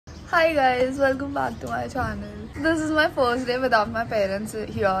Hi guys, welcome back to my channel. This is my first day without my parents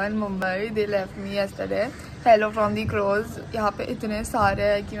here in Mumbai. They left me yesterday. Hello from the crows. यहाँ पे इतने सारे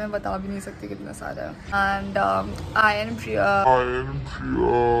हैं कि मैं बता भी नहीं सकती कितने सारे हैं. And I am Priya.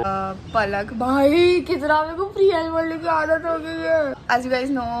 पलक भाई कितना मेरे को प्रिया बोलने की आदत हो गई है. As you guys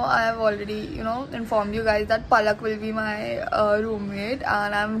know, I have already informed you guys that Palak will be my roommate,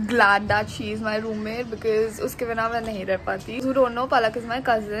 and I'm glad that she is my roommate because उसके बिना मैं नहीं रह पाती. Who don't know, Palak is my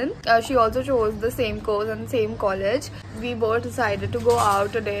cousin. She also chose the same course and same college. We both decided to go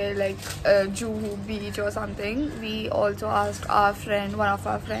out today, like Juhu beach or something. We also asked our friend, one of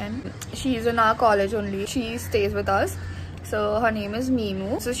our friends. She's in our college only. She stays with us. So her name is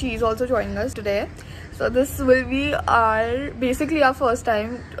Mimu. So she's also joining us today. So this will be basically our first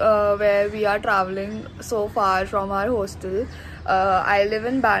time where we are traveling so far from our hostel. I live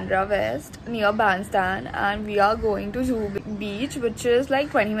in Bandra West near Bandstand, and we are going to Juhu beach, which is like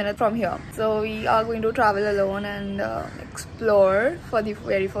 20 minutes from here. So we are going to travel alone and explore for the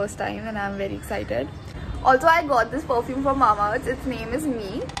very first time, and I'm very excited. Also, I got this perfume from Mama. Its name is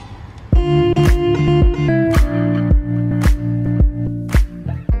Me.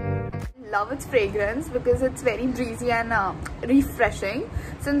 Love its fragrance because it's very breezy and refreshing.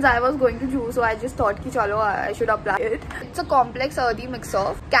 Since I was going to Juhu, so I just thought ki chalo I should apply it. It's a complex earthy mix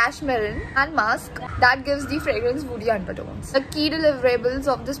of cashmere and musk that gives the fragrance woody undertones. The key deliverables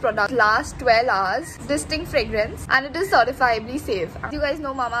of this product last 12 hours, distinct fragrance, and it is certifiably safe. As you guys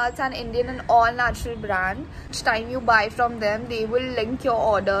know, Mamaearth's an Indian and all natural brand. Each time you buy from them, they will link your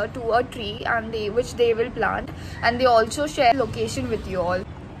order to a tree and which they will plant, and they also share location with you all.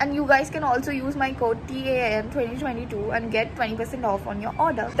 And you guys can also use my code TAM2022 and get 20% off on your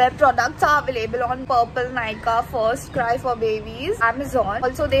order. Their products are available on Purple, Nykaa, First Cry for Babies, Amazon.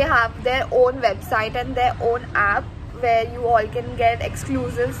 Also, they have their own website and their own app where you all can get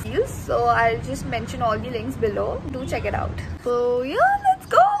exclusive deals. So I'll just mention all the links below. Do check it out. So yeah, let's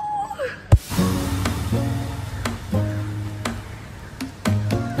go!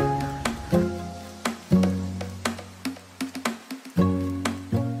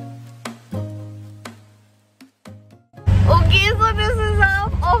 Okay, so this is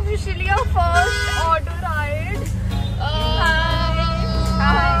officially our first auto ride.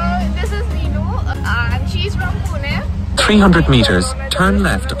 Hi. This is Nino, and she's from Pune. 300 meters, turn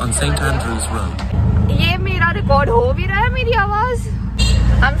left on St. Andrews Road. ये मेरा record हो भी रहा है मेरी आवाज.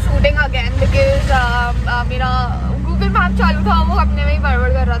 I'm shooting again because मेरा Google Map चालू था, वो अपने में ही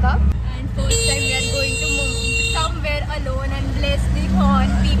बड़बड़ कर रहा था. And first time we are going to somewhere alone and bless the horn,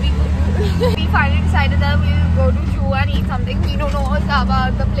 pee-pee. We finally decided that we'll go to Juhu and eat something. We don't know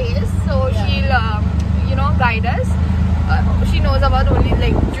about the place, so she'll guide us. She knows about only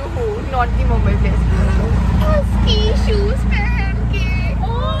like Juhu, not the Mumbai place. Ski shoes पहन के.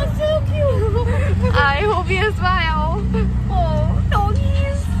 Oh, so cute. I hope you smile. Oh,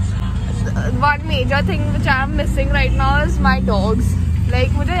 doggies. One major thing which I am missing right now is my dogs.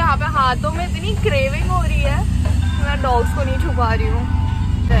 Like मुझे यहाँ पे हाथों में इतनी craving हो रही है, मैं dogs को नहीं छुपा रही हूँ.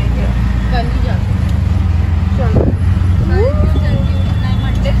 कल ही जाते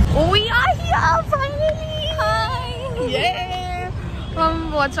Oh yeah, finally! Hi! Yeah!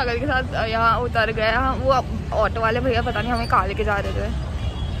 हम बहुत स्ट्रगल के साथ यहाँ उतर गए. वो ऑटो वाले भैया पता नहीं हमें कहाँ लेके जा रहे थे.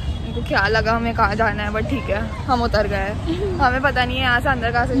 उनको क्या लगा हमें कहाँ जाना है, बट ठीक है हम उतर गए. हमें पता नहीं है यहाँ से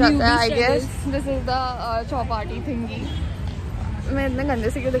अंदर कहाँ से जाता है. I guess this is the Chowpatty थिंगी. मैं इतने गंदे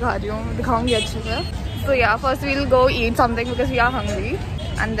से क्यों दिखा रही हूँ, दिखाऊंगी अच्छे से. So yeah, first we'll go eat something because we are hungry,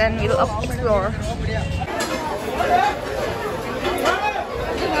 and then we'll explore.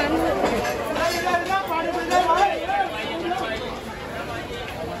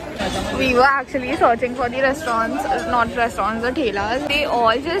 We were actually searching for the restaurants, not restaurants, the thelas. They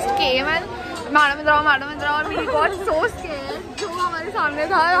all just came and madam Indra, and we got so scared. जो हमारे सामने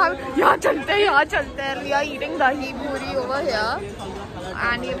था, यहाँ चलते हैं. We are eating dahi puri over here.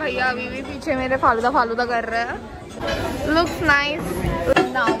 And ये भैया अभी भी पीछे मेरे फालूदा कर रहे हैं. Looks nice.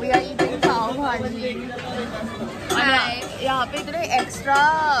 Now we are eating pav bhaji. यहाँ पे इतने एक्स्ट्रा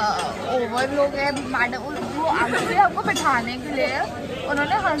ओवर लोग हैं. मैडम वो एक्चुअली हमको बैठाने के लिए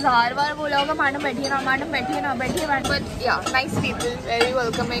उन्होंने 1000 बार बोला होगा मैडम बैठिए ना. But yeah, nice people, very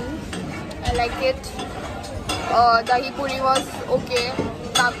welcoming. I like it. दही पूरी was okay.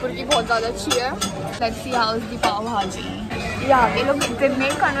 नागपुर की बहुत ज़्यादा अच्छी है. Let's see how is the pav bhaji. यहाँ के लोग इतने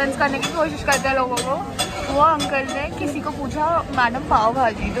कन्विंस करने की कोशिश करते हैं लोगों को. वो अंकल ने किसी को पूछा मैडम पाव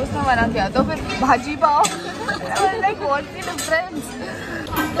भाजी, तो उसने मना किया. तो फिर भाजी पाव. Like what's the difference?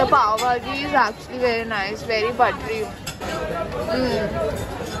 The pav bhaji is actually very nice, very buttery.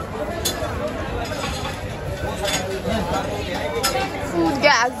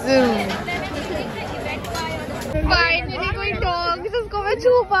 Foodgasm. Finally कोई dog जिसको मैं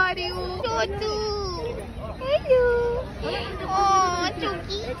छू पा रही हूँ. छोटू. Hello. Oh,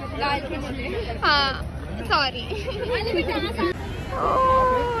 चुकी. हाँ. Sorry.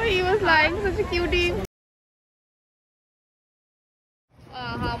 Oh, he was lying such a cutie.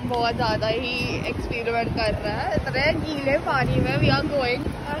 हम बहुत ज़्यादा ही एक्सपेरिमेंट कर रहे हैं. इतने गीले पानी में we are going.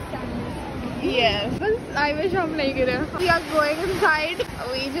 Yes. But I wish हम नहीं गिरे. We are going inside.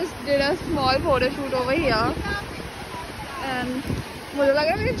 We just did a small photo shoot over here. And मुझे लग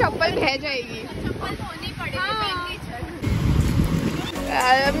रहा है मेरी चप्पल ढह जाएगी. चप्पल धोनी पड़ेगी.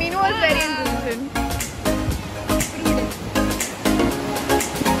 Meenu was very innocent.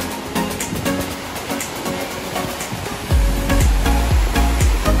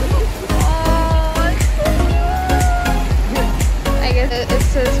 I guess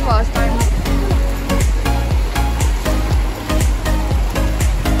it's his first time.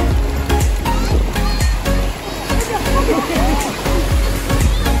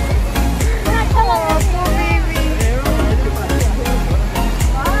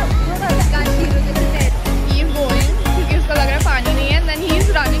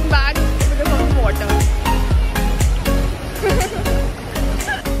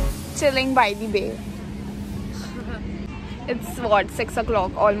 Chilling by the bay. It's what, 6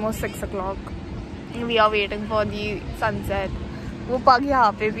 o'clock, almost 6 o'clock. We are waiting for the sunset. वो पग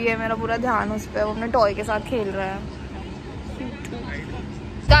यहाँ पे भी है. मेरा पूरा ध्यान उस पे. वो अपने टॉय के साथ खेल रहा है.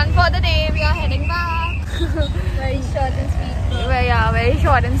 Done for the day. We are heading back. Very short and sweet. Yeah, very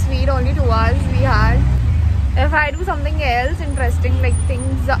short and sweet. Only 2 hours we had. If I do something else interesting, like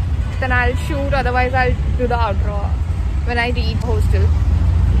things, then I'll shoot. Otherwise, I'll do the outro when I reach hostel.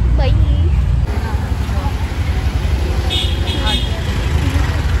 Bye.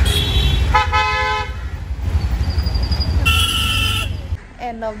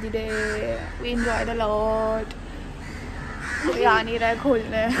 End of the day. We enjoyed a lot. कोई आ नहीं रहा है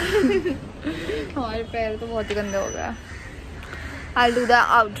खोलने. हमारे पैर तो बहुत ही गंदे हो गए. I'll do the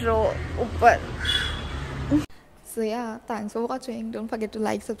outro ऊपर. So yeah, thanks for watching. Don't forget to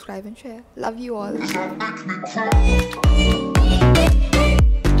like, subscribe and share. Love you all.